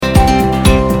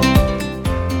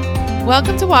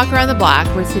Welcome to Walk Around the Block,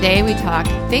 where today we talk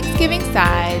Thanksgiving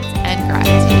sides and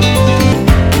gratitude.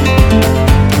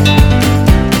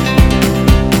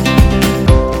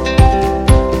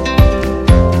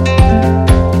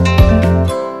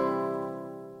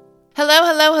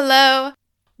 Hello.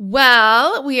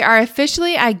 Well, we are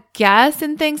officially, I guess,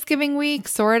 in Thanksgiving week,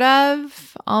 sort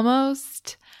of,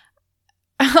 almost.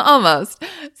 Almost.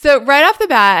 So right off the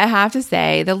bat, I have to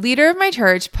say, the leader of my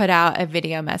church put out a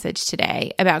video message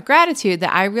today about gratitude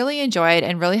that I really enjoyed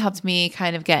and really helped me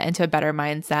kind of get into a better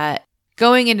mindset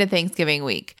going into Thanksgiving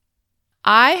week.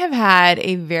 I have had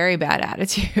a very bad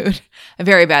attitude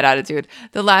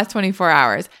the last 24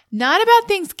 hours. Not about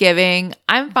Thanksgiving.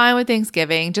 I'm fine with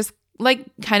Thanksgiving, just like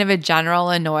kind of a general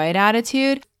annoyed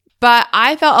attitude. But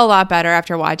I felt a lot better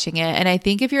after watching it. And I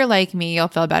think if you're like me, you'll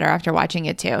feel better after watching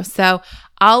it too. So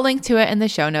I'll link to it in the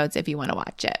show notes if you want to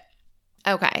watch it.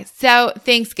 Okay, so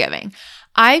Thanksgiving.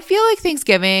 I feel like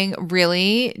Thanksgiving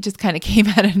really just kind of came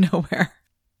out of nowhere.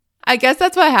 I guess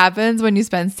that's what happens when you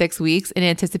spend 6 weeks in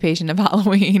anticipation of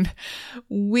Halloween.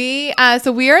 We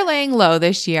are laying low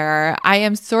this year. I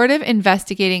am sort of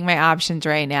investigating my options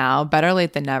right now. Better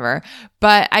late than never.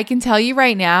 But I can tell you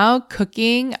right now,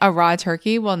 cooking a raw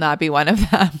turkey will not be one of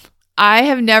them. I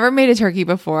have never made a turkey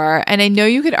before, and I know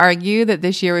you could argue that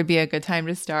this year would be a good time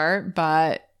to start,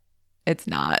 but it's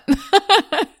not.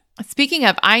 Speaking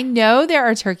of, I know there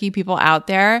are turkey people out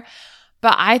there,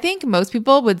 but I think most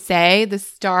people would say the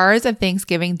stars of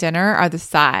Thanksgiving dinner are the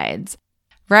sides,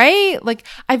 right? Like,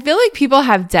 I feel like people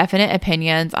have definite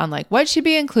opinions on like what should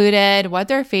be included, what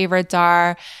their favorites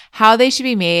are, how they should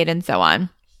be made, and so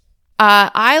on.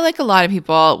 I, like a lot of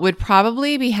people, would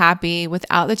probably be happy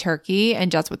without the turkey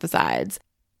and just with the sides.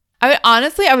 I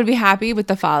would be happy with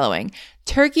the following: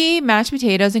 turkey, mashed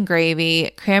potatoes and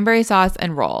gravy, cranberry sauce,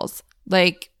 and rolls.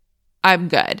 Like, I'm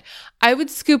good. I would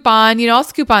I'll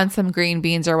scoop on some green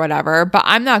beans or whatever, but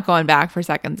I'm not going back for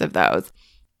seconds of those.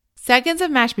 Seconds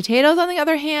of mashed potatoes, on the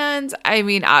other hand,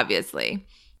 obviously.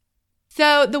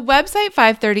 So the website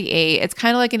 538, it's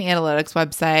kind of like an analytics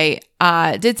website,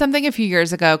 did something a few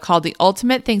years ago called the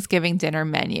Ultimate Thanksgiving Dinner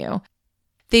Menu.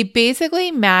 They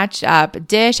basically matched up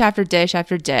dish after dish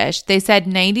after dish. They said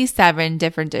 97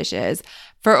 different dishes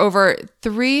for over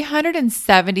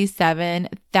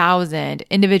 377,000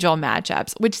 individual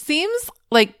matchups, which seems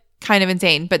like kind of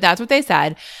insane, but that's what they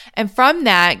said. And from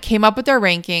that came up with their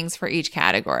rankings for each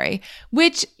category,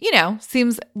 which,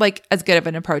 seems like as good of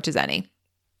an approach as any.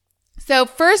 So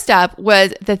first up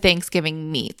was the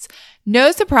Thanksgiving meats.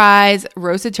 No surprise,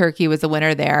 roasted turkey was the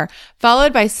winner there,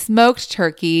 followed by smoked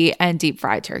turkey and deep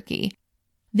fried turkey.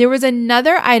 There was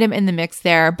another item in the mix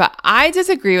there, but I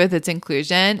disagree with its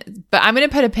inclusion, but I'm going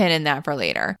to put a pin in that for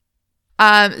later.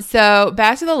 So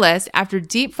back to the list. After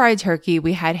deep fried turkey,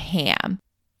 we had ham.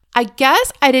 I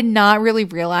guess I did not really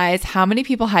realize how many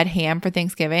people had ham for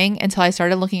Thanksgiving until I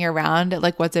started looking around at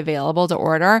like what's available to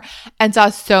order and saw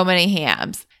so many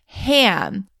hams.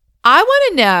 Ham. I want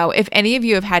to know if any of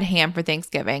you have had ham for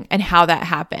Thanksgiving and how that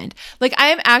happened. Like, I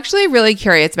am actually really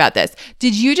curious about this.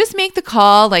 Did you just make the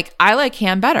call, like, I like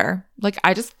ham better? Like,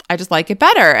 I just like it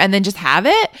better, and then just have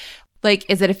it? Like,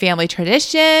 is it a family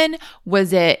tradition?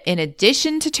 Was it in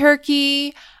addition to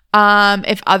turkey?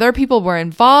 If other people were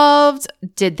involved,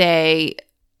 did they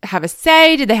have a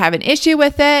say? Did they have an issue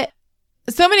with it?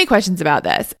 So many questions about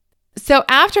this. So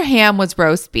after ham was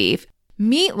roast beef.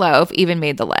 Meatloaf even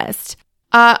made the list.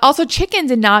 Also, chicken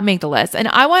did not make the list, and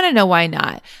I want to know why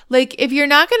not. Like, if you're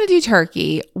not going to do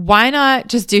turkey, why not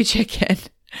just do chicken?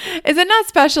 Is it not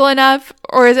special enough,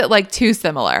 or is it like too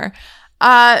similar?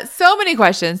 So many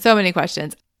questions.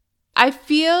 I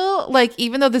feel like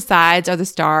even though the sides are the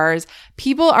stars,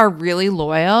 people are really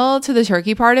loyal to the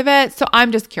turkey part of it, so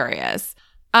I'm just curious.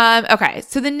 Okay,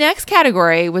 so the next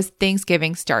category was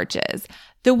Thanksgiving starches.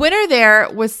 The winner there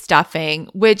was stuffing,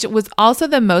 which was also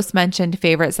the most mentioned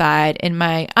favorite side in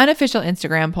my unofficial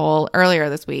Instagram poll earlier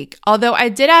this week. Although I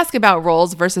did ask about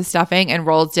rolls versus stuffing, and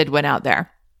rolls did win out there.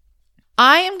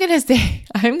 I'm going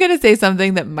to say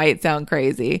something that might sound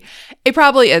crazy. It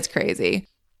probably is crazy.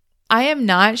 I am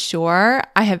not sure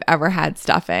I have ever had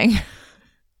stuffing.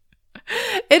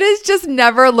 It has just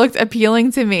never looked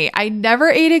appealing to me. I never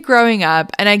ate it growing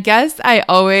up, and I guess I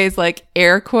always, like,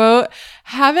 air quote,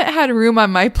 haven't had room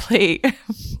on my plate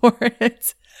for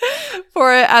it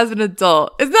as an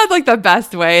adult. It's not like the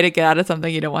best way to get out of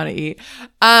something you don't want to eat.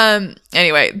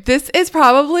 Anyway, this is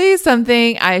probably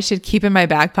something I should keep in my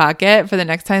back pocket for the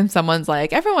next time someone's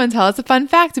like, everyone tell us a fun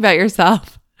fact about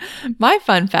yourself. My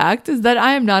fun fact is that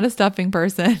I am not a stuffing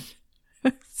person.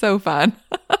 So fun.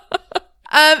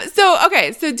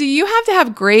 So do you have to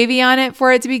have gravy on it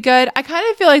for it to be good? I kind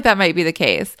of feel like that might be the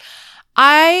case.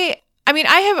 I mean,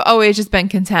 I have always just been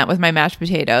content with my mashed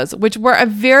potatoes, which were a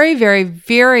very, very,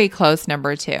 very close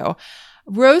number 2.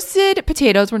 Roasted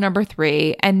potatoes were number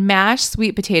 3, and mashed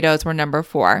sweet potatoes were number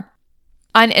 4.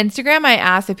 On Instagram, I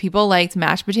asked if people liked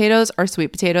mashed potatoes or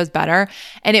sweet potatoes better,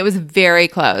 and it was very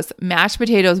close. Mashed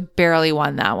potatoes barely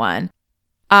won that one.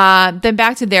 Then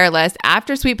back to their list.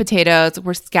 After sweet potatoes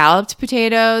were scalloped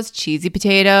potatoes, cheesy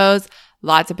potatoes,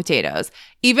 lots of potatoes.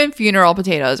 Even funeral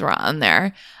potatoes were on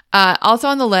there. Also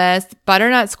on the list,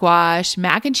 butternut squash,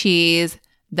 mac and cheese,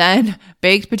 then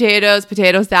baked potatoes,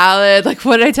 potato salad. Like,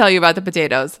 what did I tell you about the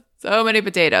potatoes? So many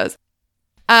potatoes.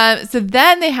 So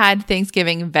then they had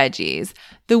Thanksgiving veggies.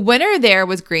 The winner there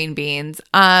was green beans.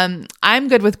 I'm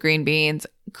good with green beans.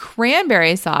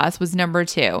 Cranberry sauce was number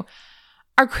 2.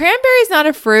 Are cranberries not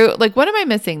a fruit? Like, what am I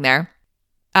missing there?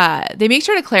 They make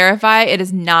sure to clarify it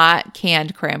is not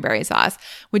canned cranberry sauce,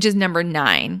 which is number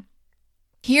 9.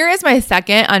 Here is my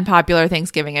second unpopular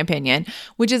Thanksgiving opinion,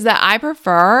 which is that I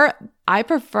prefer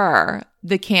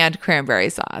the canned cranberry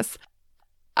sauce.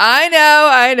 I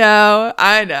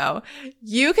know.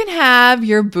 You can have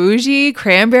your bougie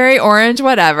cranberry orange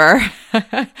whatever.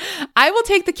 I will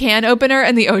take the can opener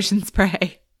and the ocean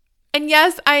spray. And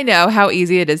yes, I know how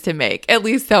easy it is to make. At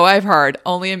least so I've heard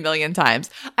only a million times.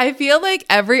 I feel like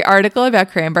every article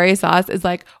about cranberry sauce is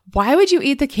like, why would you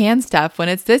eat the canned stuff when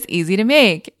it's this easy to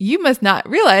make? You must not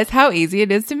realize how easy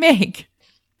it is to make.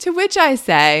 To which I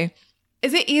say,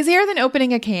 is it easier than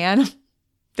opening a can?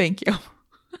 Thank you.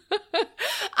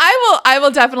 I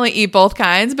will definitely eat both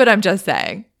kinds, but I'm just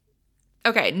saying.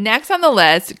 Okay, next on the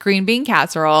list, green bean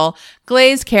casserole,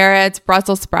 glazed carrots,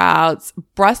 Brussels sprouts.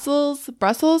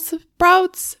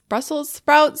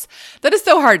 That is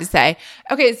so hard to say.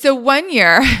 Okay, so one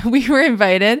year we were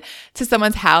invited to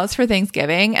someone's house for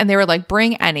Thanksgiving and they were like,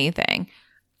 bring anything.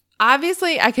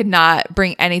 Obviously, I could not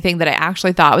bring anything that I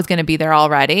actually thought was going to be there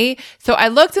already. So I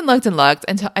looked until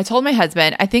I told my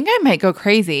husband, I think I might go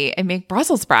crazy and make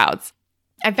Brussels sprouts.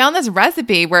 I found this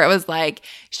recipe where it was like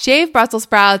shaved Brussels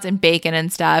sprouts and bacon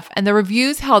and stuff, and the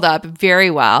reviews held up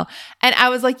very well. And I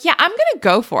was like, yeah, I'm going to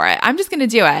go for it. I'm just going to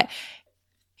do it.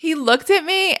 He looked at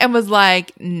me and was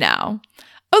like, no.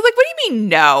 I was like, what do you mean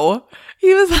no?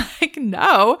 He was like,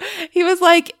 no. He was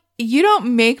like, you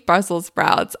don't make Brussels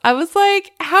sprouts. I was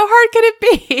like, how hard could it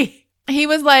be? He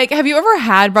was like, have you ever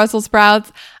had Brussels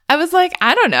sprouts? I was like,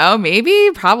 I don't know,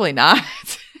 maybe, probably not.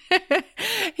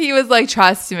 He was like,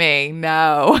 trust me,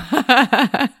 no.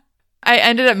 I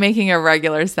ended up making a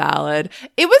regular salad.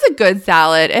 It was a good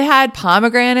salad. It had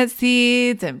pomegranate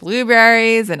seeds and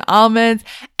blueberries and almonds,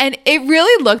 and it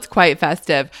really looked quite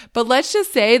festive. But let's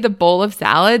just say the bowl of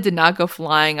salad did not go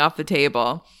flying off the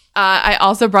table. I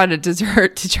also brought a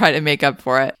dessert to try to make up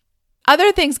for it.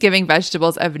 Other Thanksgiving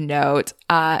vegetables of note,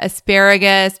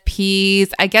 asparagus,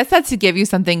 peas. I guess that's to give you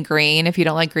something green if you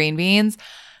don't like green beans.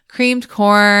 Creamed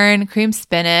corn, creamed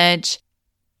spinach.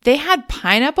 They had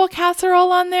pineapple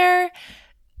casserole on there.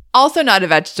 Also not a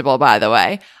vegetable, by the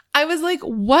way. I was like,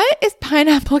 what is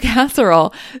pineapple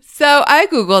casserole? So I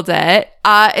Googled it.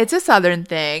 It's a Southern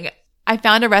thing. I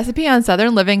found a recipe on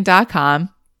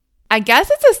southernliving.com. I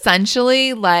guess it's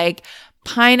essentially like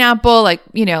pineapple,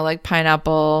 like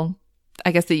pineapple,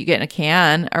 I guess that you get in a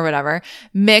can or whatever,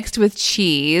 mixed with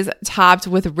cheese, topped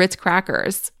with Ritz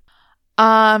crackers.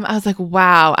 I was like,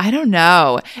 wow, I don't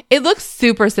know. It looks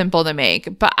super simple to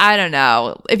make, but I don't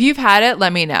know. If you've had it,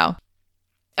 let me know.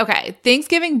 Okay,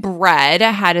 Thanksgiving bread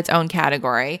had its own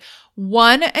category.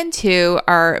 1 and 2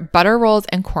 are butter rolls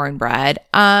and cornbread.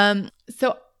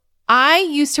 So I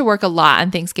used to work a lot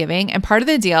on Thanksgiving, and part of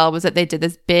the deal was that they did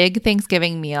this big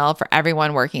Thanksgiving meal for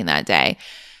everyone working that day.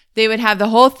 They would have the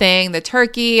whole thing, the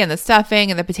turkey and the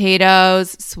stuffing and the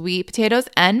potatoes, sweet potatoes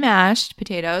and mashed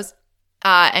potatoes,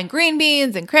 and green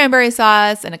beans and cranberry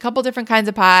sauce and a couple different kinds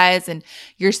of pies and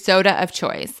your soda of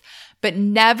choice, but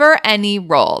never any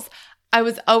rolls. I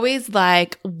was always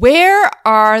like, where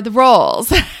are the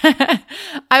rolls?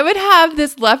 I would have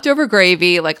this leftover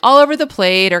gravy like all over the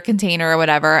plate or container or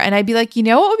whatever. And I'd be like, you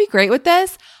know what would be great with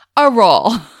this? A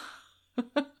roll.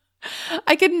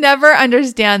 I could never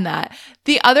understand that.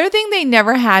 The other thing they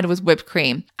never had was whipped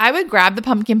cream. I would grab the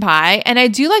pumpkin pie, and I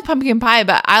do like pumpkin pie,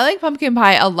 but I like pumpkin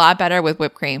pie a lot better with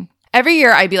whipped cream. Every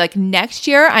year I'd be like, next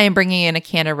year I am bringing in a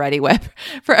can of Ready Whip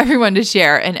for everyone to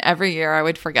share. And every year I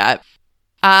would forget.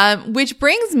 Which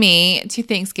brings me to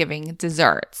Thanksgiving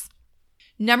desserts.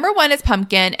 Number 1 is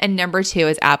pumpkin, and number 2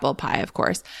 is apple pie, of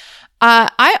course.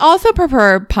 I also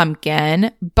prefer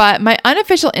pumpkin, but my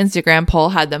unofficial Instagram poll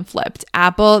had them flipped,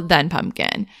 apple, then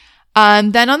pumpkin.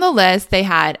 Then on the list, they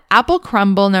had apple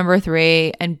crumble number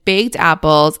 3 and baked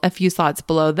apples a few slots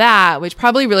below that, which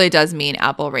probably really does mean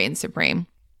apple reigns supreme.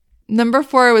 Number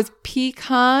 4 was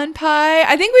pecan pie.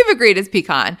 I think we've agreed it's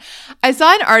pecan. I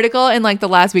saw an article in like the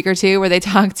last week or two where they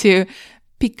talked to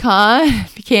pecan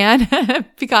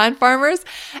farmers.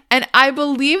 And I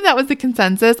believe that was the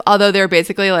consensus, although they were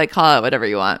basically like, call it whatever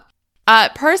you want.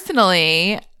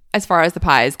 Personally, as far as the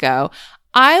pies go,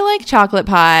 I like chocolate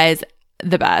pies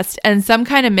the best and some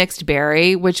kind of mixed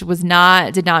berry, which did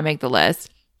not make the list.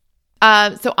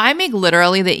 So I make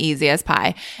literally the easiest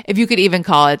pie, if you could even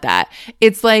call it that.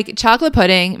 It's like chocolate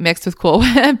pudding mixed with Cool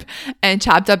Whip and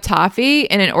chopped up toffee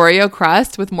in an Oreo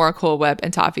crust with more Cool Whip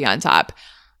and toffee on top.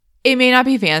 It may not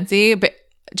be fancy, but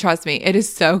trust me, it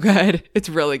is so good. It's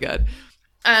really good.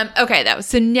 Okay, though.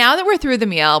 So now that we're through the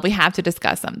meal, we have to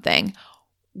discuss something.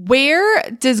 Where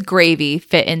does gravy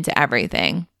fit into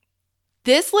everything?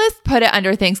 This list put it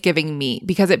under Thanksgiving meat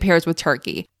because it pairs with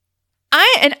turkey.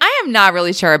 I am not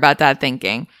really sure about that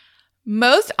thinking.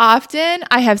 Most often,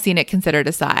 I have seen it considered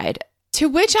a side, to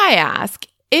which I ask,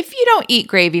 if you don't eat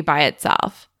gravy by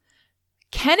itself,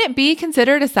 can it be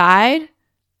considered a side?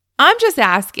 I'm just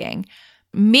asking.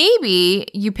 Maybe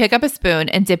you pick up a spoon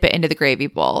and dip it into the gravy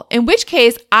bowl, in which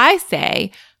case I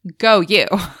say, go you.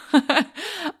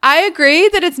 I agree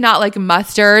that it's not like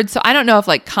mustard, so I don't know if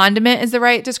like condiment is the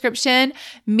right description.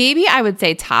 Maybe I would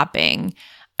say topping.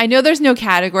 I know there's no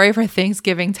category for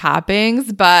Thanksgiving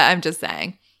toppings, but I'm just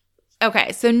saying.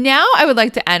 Okay, so now I would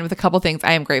like to end with a couple things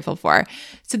I am grateful for.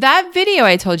 So that video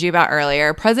I told you about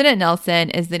earlier, President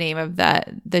Nelson is the name of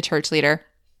the church leader.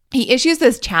 He issues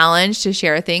this challenge to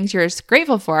share things you're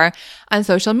grateful for on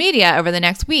social media over the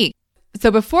next week. So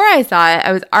before I saw it,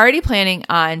 I was already planning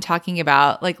on talking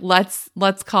about like, let's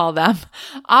call them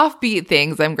offbeat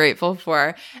things I'm grateful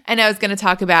for. And I was going to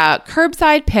talk about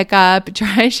curbside pickup,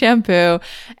 dry shampoo,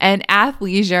 and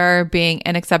athleisure being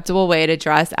an acceptable way to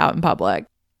dress out in public.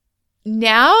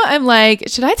 Now I'm like,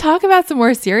 should I talk about some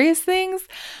more serious things?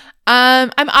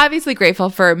 I'm obviously grateful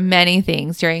for many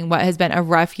things during what has been a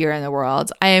rough year in the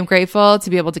world. I am grateful to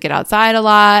be able to get outside a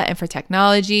lot and for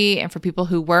technology and for people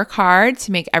who work hard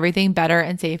to make everything better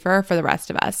and safer for the rest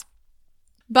of us.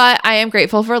 But I am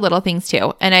grateful for little things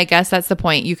too. And I guess that's the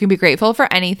point. You can be grateful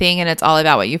for anything and it's all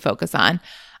about what you focus on.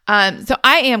 So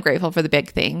I am grateful for the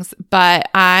big things, but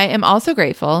I am also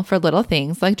grateful for little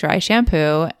things like dry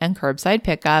shampoo and curbside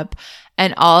pickup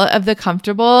and all of the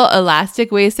comfortable,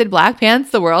 elastic-waisted black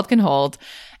pants the world can hold.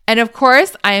 And of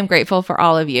course, I am grateful for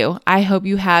all of you. I hope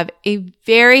you have a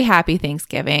very happy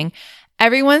Thanksgiving.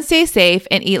 Everyone stay safe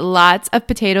and eat lots of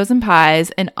potatoes and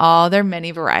pies in all their many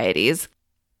varieties.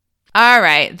 All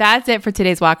right, that's it for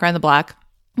today's Walk Around the Block.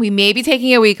 We may be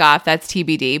taking a week off, that's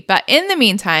TBD, but in the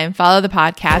meantime, follow the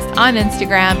podcast on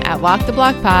Instagram at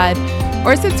WalkTheBlockPod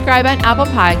or subscribe on Apple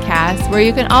Podcasts, where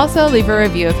you can also leave a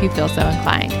review if you feel so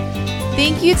inclined.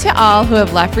 Thank you to all who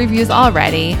have left reviews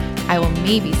already. I will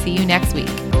maybe see you next week.